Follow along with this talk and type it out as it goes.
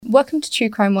Welcome to True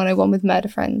Crime 101 with Murder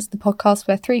Friends, the podcast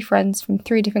where three friends from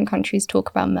three different countries talk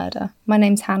about murder. My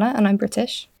name's Hannah and I'm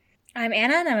British. I'm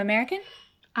Anna and I'm American.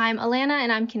 I'm Alana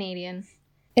and I'm Canadian.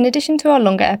 In addition to our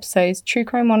longer episodes, True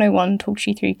Crime 101 talks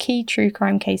you through key true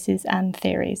crime cases and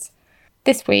theories.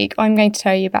 This week, I'm going to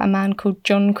tell you about a man called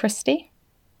John Christie.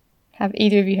 Have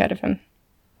either of you heard of him?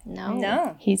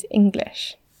 No. He's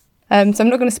English. So I'm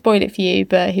not going to spoil it for you,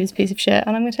 but he was a piece of shit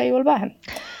and I'm going to tell you all about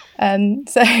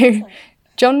him.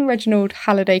 John Reginald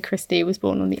Halliday Christie was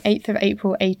born on the 8th of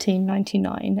April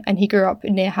 1899 and he grew up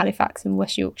near Halifax in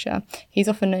West Yorkshire. He's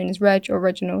often known as Reg or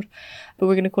Reginald, but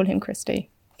we're going to call him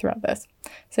Christie throughout this.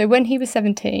 So when he was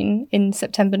 17, in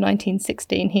September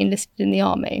 1916, he enlisted in the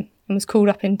army and was called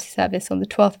up into service on the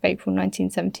 12th of April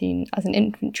 1917 as an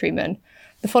infantryman.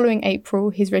 The following April,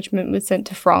 his regiment was sent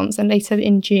to France, and later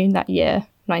in June that year,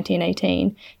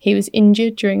 1918, he was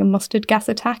injured during a mustard gas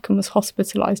attack and was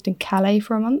hospitalised in Calais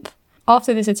for a month.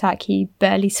 After this attack, he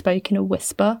barely spoke in a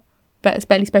whisper, but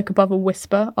barely spoke above a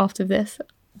whisper after this,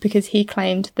 because he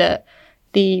claimed that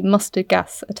the mustard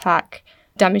gas attack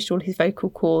damaged all his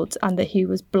vocal cords and that he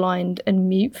was blind and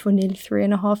mute for nearly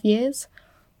 3.5 years.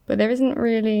 But there isn't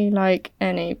really,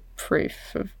 any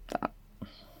proof of that.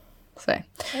 So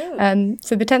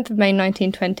the 10th of May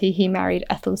 1920, he married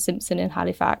Ethel Simpson in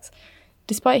Halifax.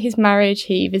 Despite his marriage,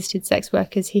 he visited sex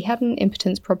workers. He had an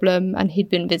impotence problem and he'd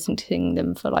been visiting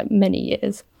them for many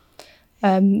years.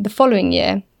 The following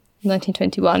year,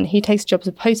 1921, he takes a job as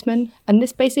a postman, and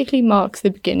this basically marks the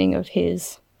beginning of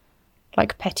his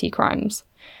petty crimes.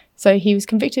 So he was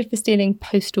convicted for stealing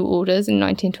postal orders in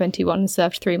 1921 and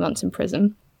served 3 months in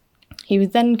prison. He was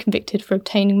then convicted for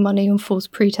obtaining money on false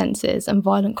pretences and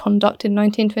violent conduct in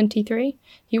 1923.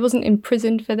 He wasn't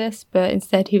imprisoned for this, but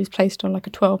instead he was placed on a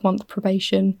 12-month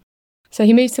probation. So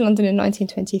he moved to London in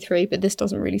 1923, but this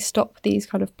doesn't really stop these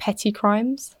kind of petty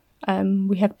crimes.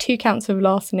 We have 2 counts of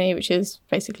larceny, which is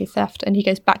basically theft, and he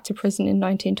goes back to prison in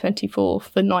 1924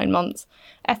 for 9 months.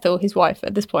 Ethel, his wife,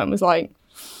 at this point was like,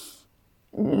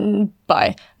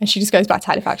 bye, and she just goes back to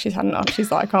Halifax. She's had enough.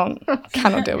 She's like,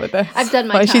 cannot deal with this. I've done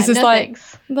my time. She's just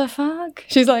thanks. The fuck.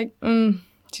 She's like,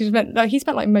 he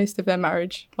spent most of their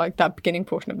marriage, that beginning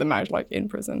portion of the marriage, in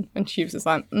prison, and she was just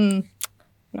like, no.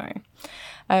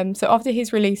 So after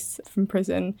his release from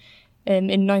prison, in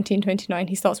 1929,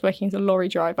 he starts working as a lorry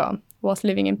driver whilst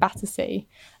living in Battersea,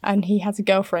 and he has a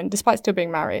girlfriend, despite still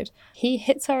being married. He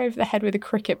hits her over the head with a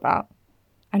cricket bat,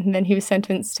 and then he was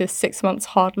sentenced to 6 months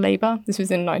hard labour. This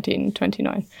was in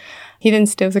 1929. He then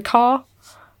steals a car,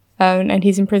 and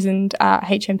he's imprisoned at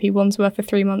HMP Wandsworth for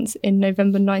 3 months in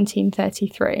November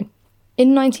 1933.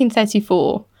 In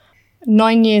 1934,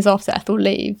 9 years after Ethel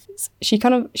leaves, she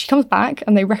comes back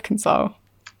and they reconcile.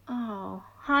 Oh,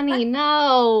 honey,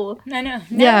 no. No.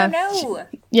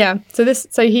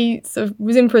 So he sort of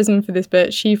was in prison for this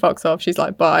bit. She fucks off. She's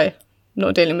like, bye,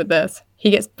 not dealing with this. He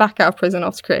gets back out of prison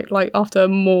after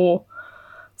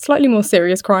slightly more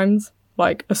serious crimes,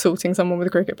 like assaulting someone with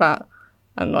a cricket bat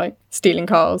and stealing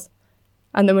cars.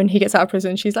 And then when he gets out of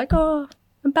prison, she's like, oh,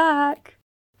 I'm back.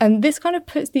 And this kind of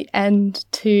puts the end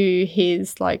to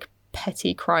his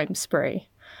petty crime spree.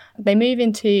 They move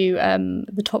into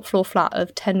the top floor flat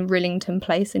of 10 Rillington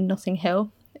Place in Notting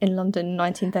Hill in London in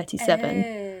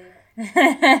 1937.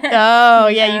 Oh,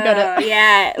 yeah, you got it.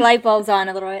 Yeah, light bulb's on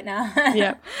a little bit now.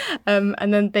 Yeah.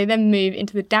 And then they move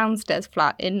into the downstairs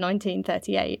flat in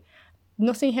 1938.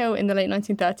 Notting Hill in the late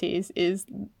 1930s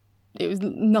it was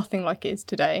nothing like it is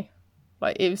today.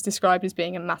 It was described as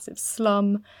being a massive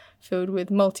slum filled with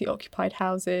multi-occupied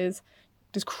houses,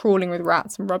 just crawling with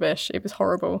rats and rubbish. It was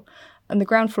horrible. And the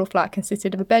ground floor flat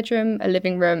consisted of a bedroom, a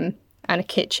living room, and a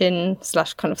kitchen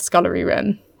 / kind of scullery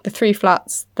room. The 3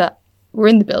 flats that were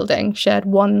in the building shared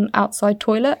one outside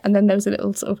toilet, and then there was a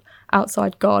little sort of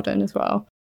outside garden as well.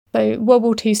 So World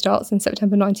War II starts in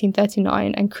September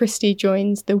 1939, and Christie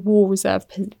joins the War Reserve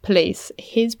Police.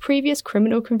 His previous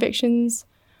criminal convictions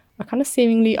are kind of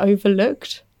seemingly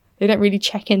overlooked. They don't really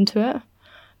check into it.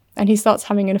 And he starts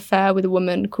having an affair with a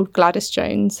woman called Gladys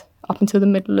Jones up until the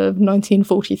middle of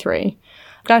 1943.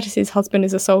 Gladys's husband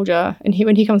is a soldier, and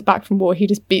when he comes back from war, he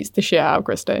just beats the shit out of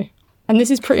Christie. And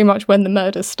this is pretty much when the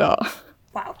murders start.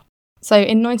 Wow. So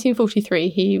in 1943,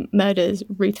 he murders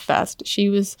Ruth First. She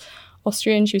was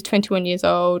Austrian, she was 21 years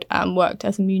old and worked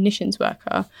as a munitions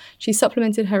worker. She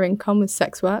supplemented her income with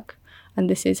sex work, and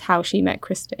this is how she met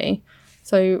Christie.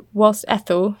 So whilst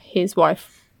Ethel, his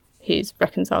wife, he's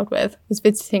reconciled with, was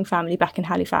visiting family back in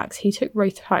Halifax, he took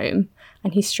Ruth home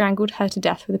and he strangled her to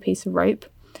death with a piece of rope.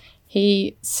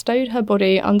 He stowed her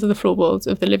body under the floorboards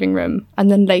of the living room and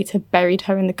then later buried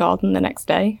her in the garden the next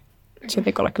day. So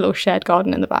they've got a little shared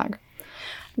garden in the back.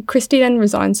 Christie then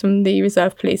resigns from the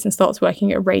reserve police and starts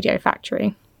working at a radio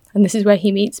factory. And this is where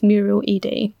he meets Muriel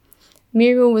Eady.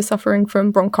 Muriel was suffering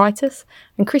from bronchitis,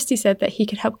 and Christie said that he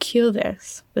could help cure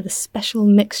this with a special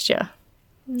mixture.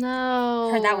 No.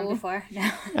 Heard that one before. No.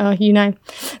 Oh, you know.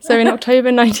 So in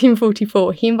October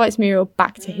 1944, he invites Muriel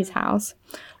back to his house,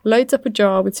 loads up a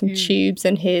jar with some tubes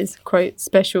and his, quote,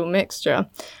 special mixture,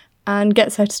 and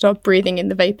gets her to start breathing in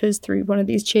the vapours through one of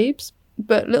these tubes.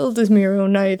 But little does Muriel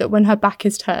know that when her back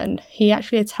is turned, he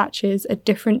actually attaches a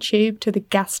different tube to the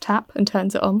gas tap and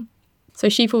turns it on. So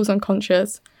she falls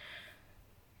unconscious.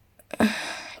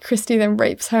 Christie then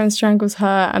rapes her and strangles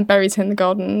her and buries her in the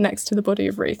garden next to the body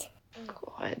of Ruth.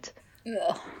 God.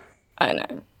 Ugh. I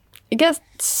know. It gets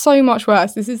so much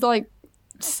worse. This is like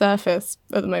surface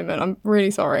at the moment. I'm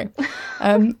really sorry.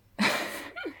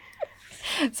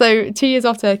 So 2 years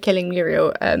after killing Muriel,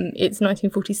 it's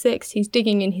 1946, he's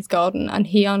digging in his garden and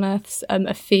he unearths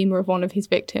a femur of one of his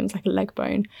victims, like a leg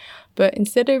bone. But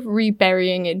instead of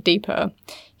reburying it deeper,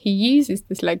 he uses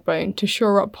this leg bone to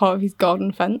shore up part of his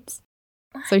garden fence.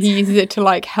 What? So he uses it to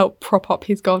like help prop up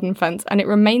his garden fence, and it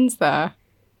remains there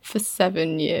for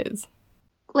 7 years.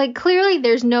 Like, clearly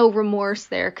there's no remorse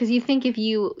there, because you think if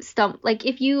you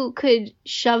if you could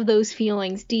shove those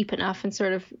feelings deep enough and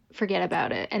sort of forget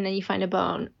about it, and then you find a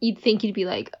bone, you'd think you'd be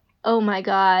like, oh my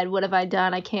God, what have I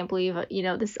done? I can't believe,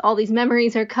 all these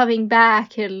memories are coming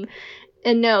back, and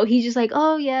no, he's just like,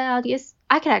 oh yeah, yes,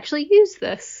 I could actually use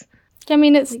this. I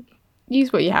mean, it's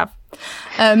use what you have.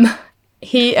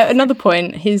 He, at another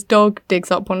point, his dog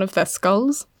digs up one of their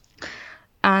skulls,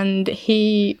 and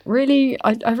he really,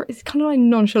 it's kind of like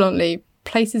nonchalantly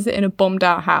places it in a bombed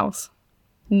out house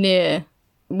near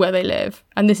where they live.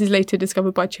 And this is later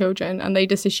discovered by children, and they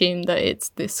just assume that it's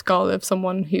the skull of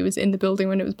someone who was in the building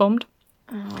when it was bombed.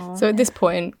 Oh. So at this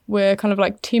point, we're kind of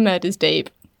like 2 murders deep.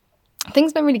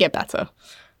 Things don't really get better.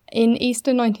 In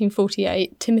Easter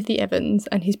 1948, Timothy Evans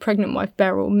and his pregnant wife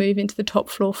Beryl move into the top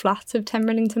floor flat of 10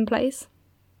 Rillington Place.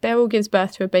 Beryl gives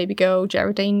birth to a baby girl,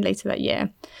 Geraldine, later that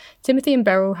year. Timothy and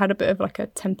Beryl had a bit of like a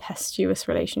tempestuous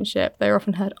relationship. They were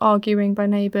often heard arguing by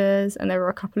neighbours, and there were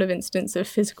a couple of incidents of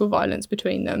physical violence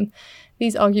between them.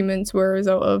 These arguments were a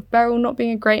result of Beryl not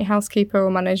being a great housekeeper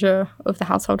or manager of the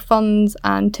household funds,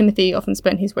 and Timothy often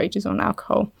spent his wages on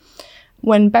alcohol.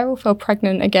 When Beryl fell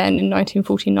pregnant again in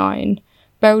 1949,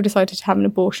 Beryl decided to have an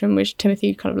abortion, which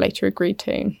Timothy kind of later agreed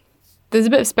to. There's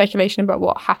a bit of speculation about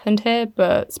what happened here,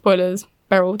 but spoilers,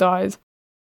 Beryl dies.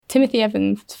 Timothy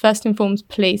Evans first informs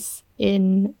police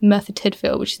in Merthyr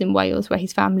Tydfil, which is in Wales, where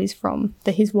his family's from,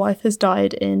 that his wife has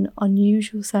died in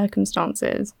unusual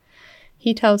circumstances.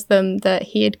 He tells them that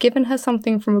he had given her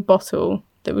something from a bottle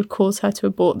that would cause her to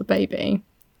abort the baby.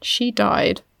 She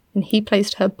died, and he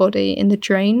placed her body in the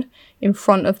drain in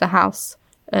front of the house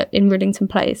in Rillington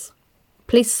Place.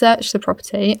 Police searched the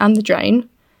property and the drain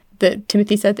that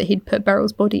Timothy said that he'd put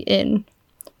Beryl's body in,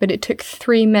 but it took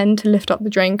 3 men to lift up the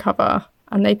drain cover,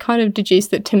 and they kind of deduced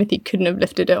that Timothy couldn't have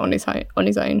lifted it on his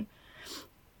own.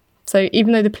 So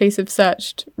even though the police have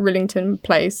searched Rillington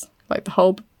Place, like the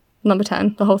whole number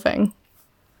 10, the whole thing,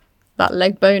 that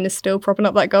leg bone is still propping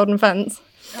up that garden fence.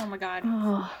 Oh my God.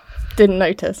 Oh. Didn't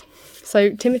notice. So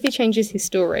Timothy changes his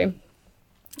story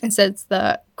and says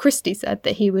that Christie said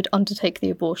that he would undertake the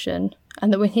abortion,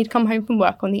 and that when he'd come home from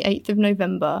work on the 8th of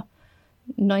November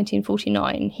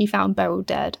 1949, he found Beryl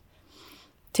dead.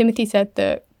 Timothy said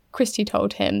that Christie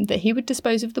told him that he would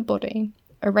dispose of the body,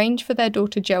 arrange for their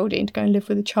daughter Geraldine to go and live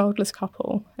with a childless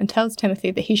couple, and tells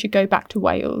Timothy that he should go back to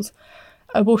Wales.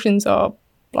 Abortions are,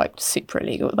 like, super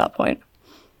illegal at that point.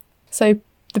 So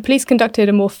the police conducted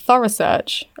a more thorough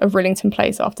search of Rillington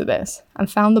Place after this, and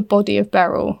found the body of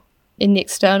Beryl in the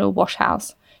external wash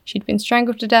house. She'd been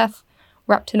strangled to death,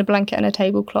 wrapped in a blanket and a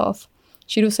tablecloth.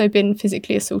 She'd also been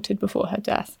physically assaulted before her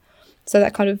death. So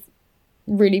that kind of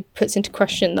really puts into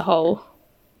question the whole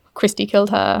Christie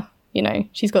killed her,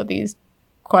 she's got these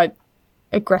quite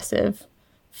aggressive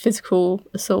physical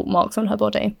assault marks on her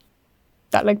body.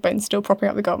 That leg bone's still propping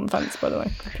up the garden fence, by the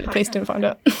way. The police didn't find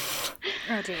it. Oh,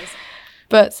 jeez.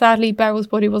 But sadly, Beryl's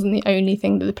body wasn't the only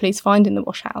thing that the police find in the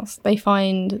wash house. They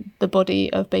find the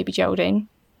body of baby Geraldine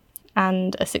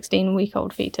and a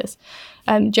 16-week-old fetus.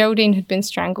 Geraldine had been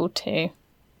strangled too.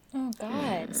 Oh,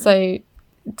 God. So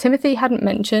Timothy hadn't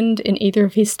mentioned in either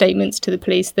of his statements to the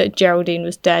police that Geraldine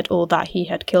was dead or that he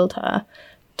had killed her.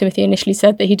 Timothy initially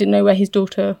said that he didn't know where his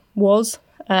daughter was.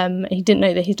 He didn't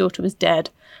know that his daughter was dead,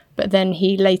 but then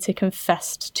he later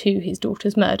confessed to his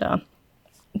daughter's murder.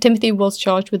 Timothy was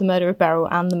charged with the murder of Beryl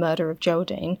and the murder of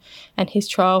Geraldine, and his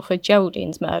trial for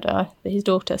Geraldine's murder, his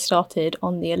daughter, started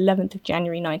on the 11th of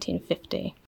January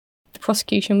 1950. The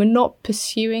prosecution were not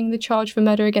pursuing the charge for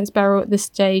murder against Beryl at this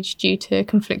stage due to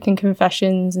conflicting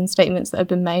confessions and statements that had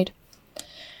been made.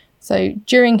 So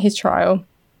during his trial,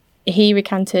 he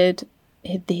recanted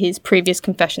his previous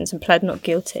confessions and pled not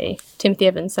guilty, Timothy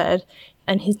Evans said,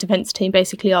 and his defence team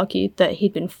basically argued that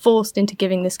he'd been forced into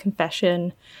giving this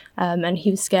confession, and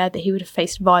he was scared that he would have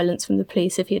faced violence from the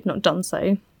police if he had not done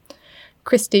so.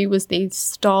 Christie was the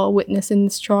star witness in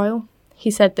this trial. He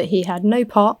said that he had no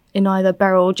part in either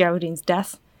Beryl or Geraldine's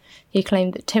death. He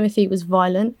claimed that Timothy was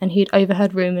violent and he'd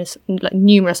overheard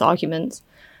numerous arguments,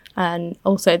 and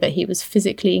also that he was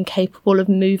physically incapable of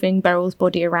moving Beryl's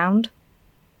body around.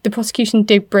 The prosecution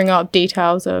did bring up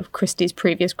details of Christie's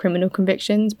previous criminal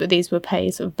convictions, but these were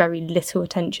paid sort of very little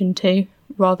attention to.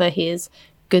 Rather, his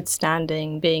good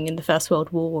standing, being in the First World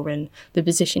War, and the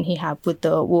position he had with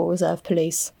the War Reserve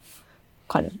Police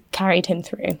kind of carried him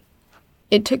through.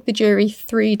 It took the jury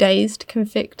 3 days to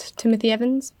convict Timothy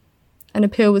Evans. An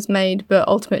appeal was made, but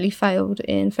ultimately failed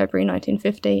in February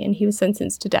 1950, and he was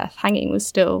sentenced to death. Hanging was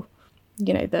still,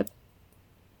 the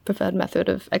preferred method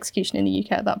of execution in the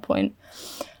UK at that point.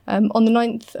 On the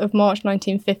 9th of March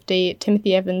 1950,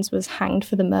 Timothy Evans was hanged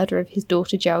for the murder of his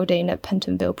daughter Geraldine at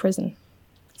Pentonville Prison.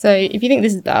 So if you think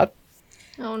this is bad,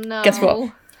 Oh no. guess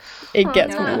what? It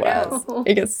gets no. worse.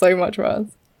 It gets so much worse.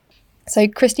 So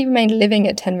Christie remained living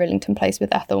at 10 Rillington Place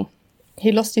with Ethel.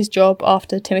 He lost his job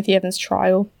after Timothy Evans'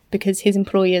 trial because his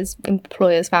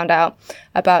employers found out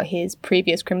about his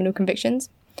previous criminal convictions.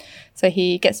 So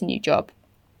he gets a new job.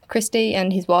 Christie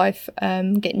and his wife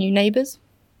get new neighbours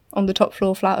on the top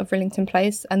floor flat of Rillington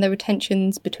Place, and there were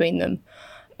tensions between them.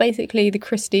 Basically, the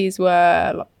Christies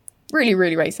were really,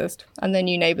 really racist, and their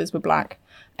new neighbours were black.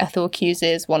 Ethel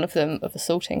accuses one of them of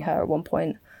assaulting her at one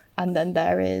point, and then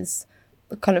there is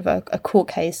kind of a court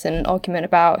case and an argument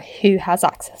about who has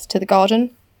access to the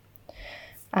garden.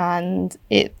 And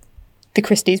the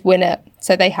Christies win it,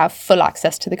 so they have full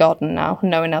access to the garden now,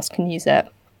 and no one else can use it.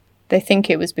 They think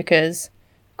it was because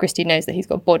Christie knows that he's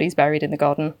got bodies buried in the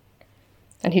garden,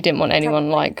 and he didn't want anyone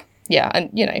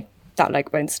that leg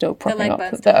bone's still propping up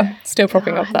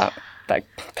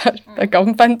that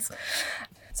garden fence.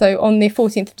 So on the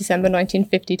 14th of December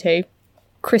 1952,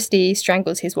 Christie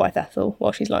strangles his wife Ethel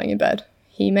while she's lying in bed.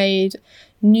 He made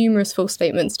numerous false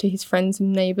statements to his friends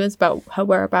and neighbours about her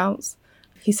whereabouts.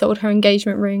 He sold her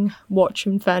engagement ring, watch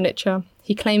and furniture.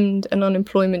 He claimed an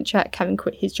unemployment cheque, having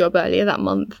quit his job earlier that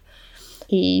month.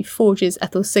 He forges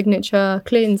Ethel's signature,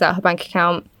 cleans out her bank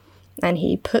account, and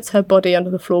he puts her body under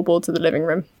the floorboards of the living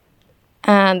room.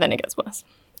 And then it gets worse.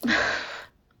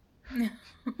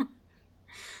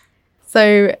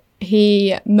 So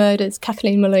he murders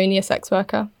Kathleen Maloney, a sex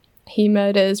worker. He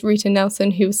murders Rita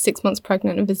Nelson, who was 6 months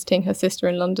pregnant and visiting her sister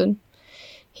in London.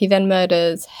 He then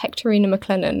murders Hectorina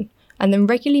McLennan, and then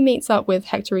regularly meets up with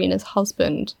Hectorina's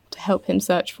husband to help him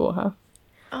search for her.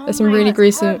 There's some really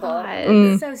gruesome...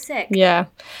 So sick. Yeah.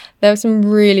 There were some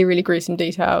really, really gruesome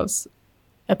details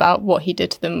about what he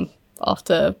did to them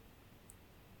after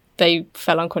they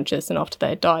fell unconscious and after they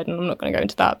had died, and I'm not going to go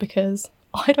into that because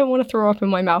I don't want to throw up in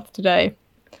my mouth today.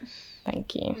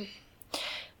 Thank you.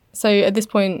 So at this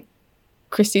point,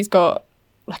 Christie's got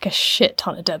like a shit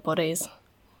ton of dead bodies,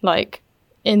 like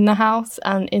in the house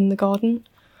and in the garden.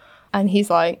 And he's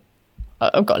like,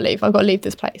 I've got to leave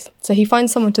this place. So he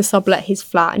finds someone to sublet his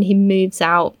flat and he moves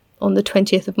out on the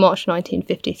 20th of March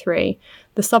 1953.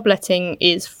 The subletting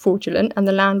is fraudulent and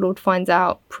the landlord finds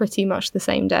out pretty much the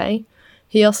same day.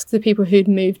 He asks the people who'd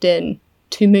moved in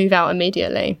to move out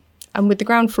immediately. And with the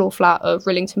ground floor flat of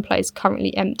Rillington Place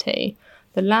currently empty,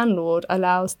 the landlord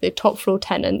allows the top floor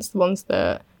tenants, the ones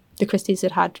that the Christies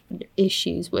had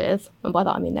issues with, and by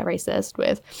that I mean they're racist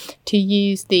with, to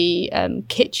use the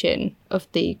kitchen of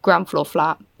the ground floor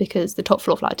flat because the top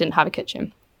floor flat didn't have a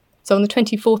kitchen. So on the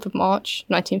 24th of March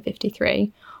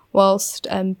 1953, whilst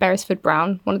Beresford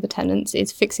Brown, one of the tenants,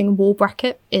 is fixing a wall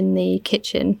bracket in the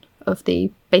kitchen of the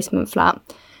basement flat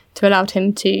to allow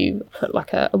him to put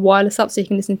like a wireless up so he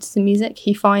can listen to some music,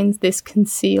 he finds this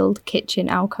concealed kitchen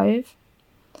alcove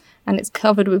and it's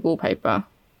covered with wallpaper.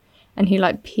 And he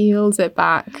peels it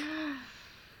back,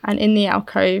 and in the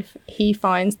alcove he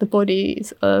finds the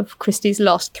bodies of Christie's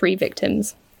last 3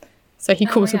 victims. So he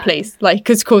calls the police,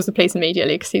 calls the police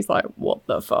immediately because he's like, what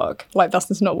the fuck? That's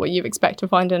just not what you expect to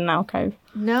find in an alcove.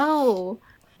 No.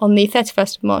 On the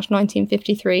 31st of March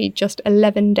 1953, just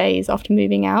 11 days after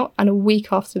moving out and a week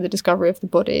after the discovery of the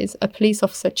bodies, a police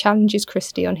officer challenges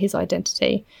Christie on his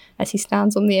identity as he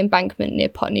stands on the embankment near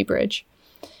Putney Bridge.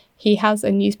 He has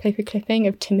a newspaper clipping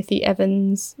of Timothy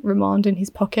Evans' remand in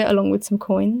his pocket along with some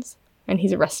coins, and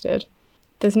he's arrested.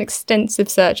 There's an extensive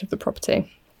search of the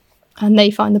property. And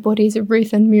they find the bodies of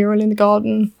Ruth and Muriel in the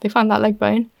garden. They find that leg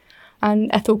bone. And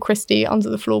Ethel Christie under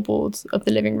the floorboards of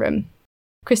the living room.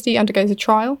 Christie undergoes a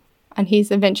trial, and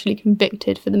he's eventually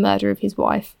convicted for the murder of his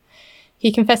wife.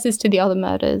 He confesses to the other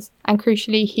murders, and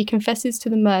crucially, he confesses to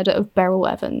the murder of Beryl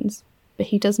Evans, but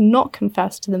he does not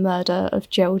confess to the murder of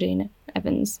Geraldine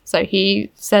Evans. So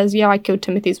he says, yeah, I killed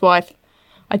Timothy's wife.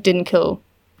 I didn't kill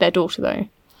their daughter, though.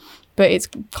 But it's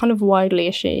kind of widely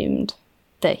assumed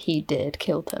that he did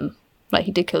kill them. Like,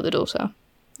 he did kill the daughter,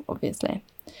 obviously.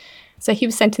 So he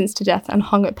was sentenced to death and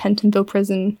hung at Pentonville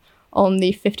Prison on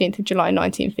the 15th of July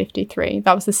 1953.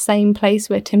 That was the same place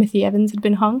where Timothy Evans had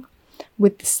been hung,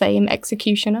 with the same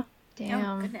executioner. Damn.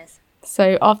 Oh, goodness.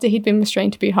 So after he'd been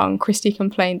restrained to be hung, Christie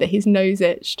complained that his nose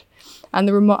itched. And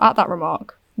at that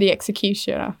remark, the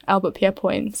executioner, Albert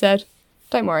Pierrepoint, said,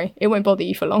 "Don't worry, it won't bother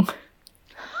you for long."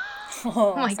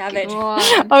 Oh, My savage. God.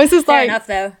 I was just Fair like, enough,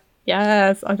 though.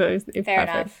 yes, I thought it was Fair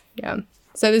perfect. enough. Yeah.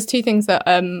 So there's two things that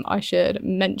I should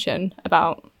mention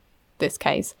about this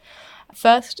case.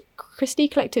 First, Christie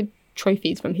collected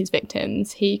trophies from his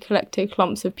victims. He collected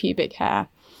clumps of pubic hair.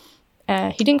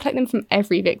 He didn't collect them from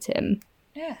every victim,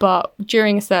 Yeah. but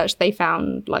during a search they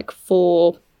found like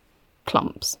 4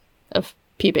 clumps of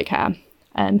pubic hair.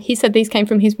 He said these came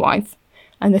from his wife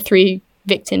and the 3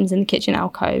 victims in the kitchen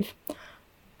alcove,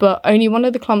 but only one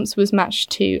of the clumps was matched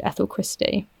to Ethel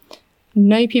Christie.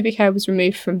 No pubic hair was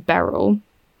removed from Beryl,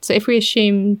 so if we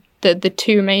assume that the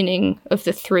 2 remaining of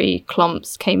the 3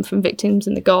 clumps came from victims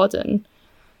in the garden,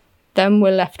 then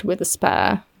we're left with a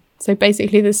spare. So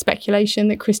basically there's speculation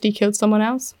that Christie killed someone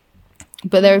else,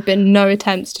 but there have been no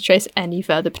attempts to trace any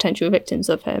further potential victims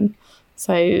of him.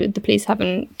 So the police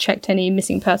haven't checked any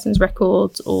missing persons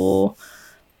records or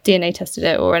DNA tested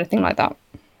it or anything like that.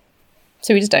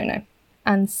 So we just don't know.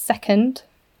 And second,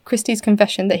 Christie's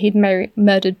confession that he'd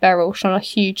murdered Beryl shone a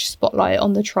huge spotlight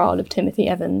on the trial of Timothy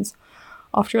Evans.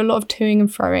 After a lot of toing and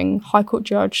froing, High Court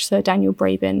Judge Sir Daniel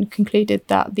Brabin concluded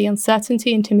that the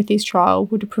uncertainty in Timothy's trial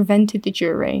would have prevented the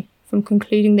jury from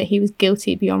concluding that he was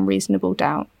guilty beyond reasonable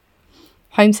doubt.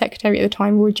 Home Secretary at the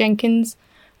time, Roy Jenkins,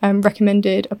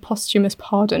 recommended a posthumous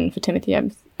pardon for Timothy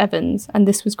Evans, and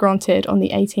this was granted on the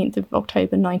 18th of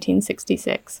October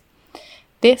 1966.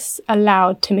 This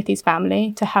allowed Timothy's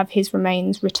family to have his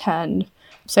remains returned.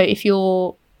 So if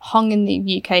you're hung in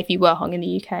the UK, if you were hung in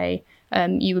the UK,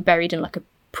 you were buried in like a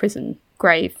prison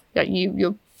grave. Like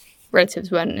your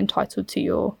relatives weren't entitled to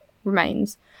your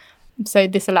remains. So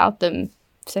this allowed them,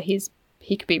 so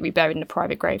he could be reburied in a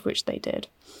private grave, which they did.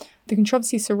 The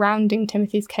controversy surrounding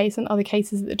Timothy's case and other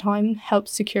cases at the time helped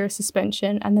secure a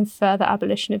suspension and then further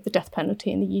abolition of the death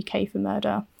penalty in the UK for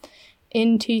murder.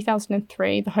 In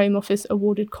 2003, the Home Office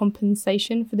awarded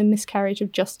compensation for the miscarriage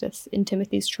of justice in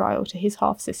Timothy's trial to his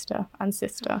half-sister and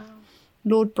sister. Wow.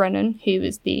 Lord Brennan, who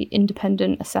was the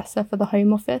independent assessor for the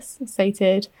Home Office,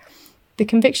 stated, "The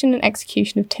conviction and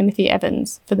execution of Timothy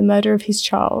Evans for the murder of his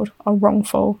child are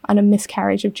wrongful and a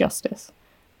miscarriage of justice,"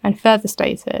 and further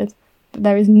stated that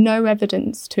there is no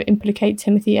evidence to implicate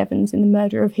Timothy Evans in the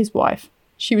murder of his wife.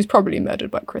 She was probably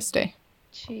murdered by Christie.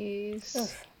 Jeez.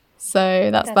 Oof. So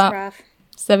that's that. Rough.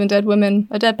 7 dead women,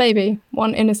 a dead baby,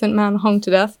 1 innocent man hung to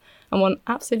death, and 1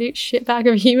 absolute shitbag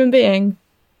of a human being.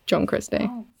 John Christie.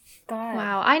 Oh, God.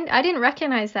 Wow, I didn't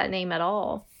recognize that name at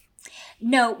all.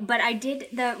 No, but I did.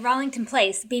 The Rollington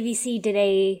Place, BBC did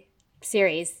a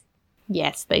series.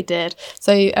 Yes, they did.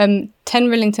 So 10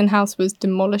 Rillington House was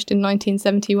demolished in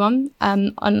 1971,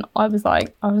 and I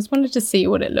just wanted to see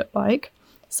what it looked like.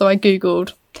 So I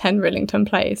googled 10 Rillington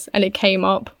Place, and it came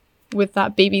up with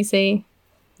that BBC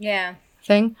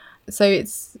thing. So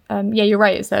it's yeah, you're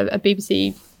right, it's a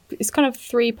BBC, it's kind of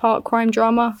 3-part crime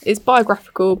drama. It's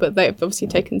biographical, but they've obviously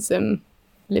taken some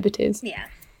liberties.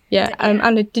 Yeah.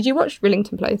 Anna, did you watch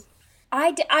Rillington Place?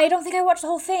 I don't think I watched the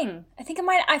whole thing.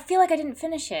 I feel like I didn't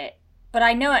finish it, but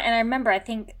I know it, and I remember, I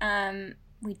think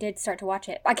we did start to watch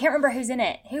it. I can't remember who's in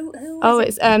it. Who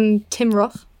was it? It's Tim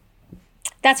Roth.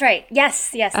 That's right.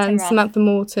 Yes, And Tim Roth. Samantha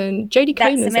Morton. Jodie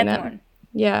Comer's in Samantha it. Morton.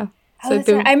 Yeah. Oh, that's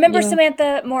right. I remember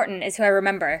Samantha Morton is who I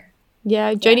remember.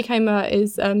 Yeah, Jodie Comer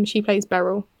is she plays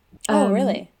Beryl. Oh,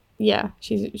 really? Yeah,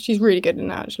 she's really good in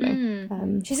that, actually.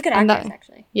 She's a good actress,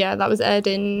 actually. Yeah, that was aired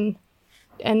in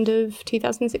end of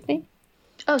 2016.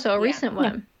 Oh, so a recent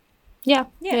one. Yeah,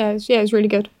 it was really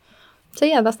good. So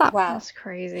yeah, that's that. Wow, that's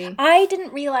crazy. I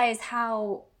didn't realize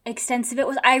how extensive it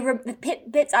was. The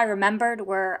bits I remembered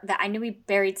were that I knew he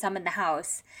buried some in the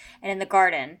house and in the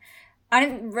garden. I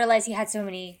didn't realize he had so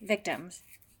many victims.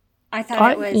 I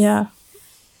thought it was... Yeah.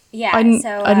 Yeah, I'd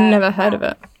never wow. heard of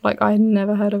it. Like, I had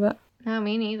never heard of it. No,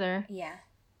 me neither. Yeah.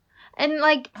 And,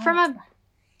 like, from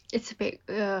it's a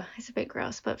bit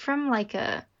gross, but from like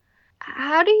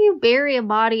how do you bury a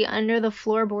body under the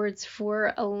floorboards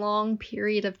for a long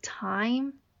period of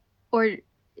time? Or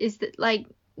is that like,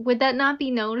 would that not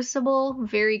be noticeable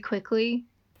very quickly?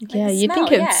 Like Yeah, the you'd think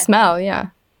smell, it'd yeah. smell, yeah.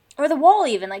 Or the wall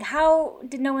even. Like, how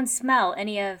did no one smell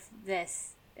any of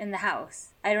this in the house?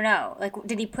 I don't know. Like,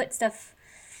 did he put stuff...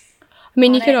 I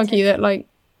mean, you on could it argue to- that like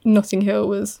Notting Hill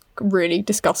was really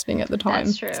disgusting at the time.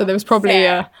 That's true. So there was probably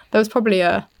Fair.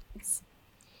 a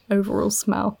overall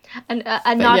smell. A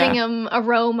yeah. Nottingham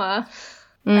aroma.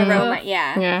 aroma?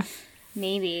 Yeah. Yeah.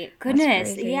 Maybe.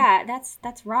 Goodness. crazy. Yeah, that's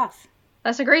rough.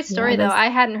 That's a great story, Yeah, though. there's- I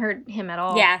hadn't heard him at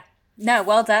all. Yeah. No,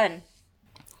 well done.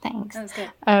 Thanks. That was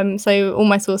good. So all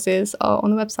my sources are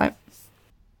on the website.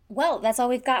 Well, that's all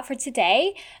we've got for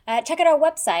today. Check out our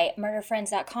website,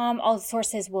 murderfriends.com. All the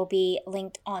sources will be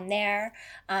linked on there.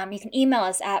 You can email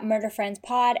us at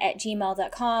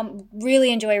murderfriendspod@gmail.com.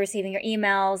 Really enjoy receiving your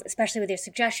emails, especially with your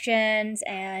suggestions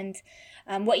and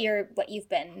what you've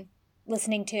been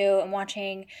listening to and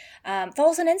watching.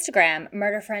 Follow us on Instagram,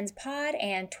 murderfriendspod,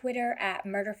 and Twitter at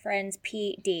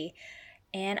murderfriendspd.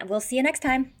 And we'll see you next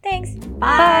time. Thanks.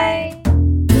 Bye.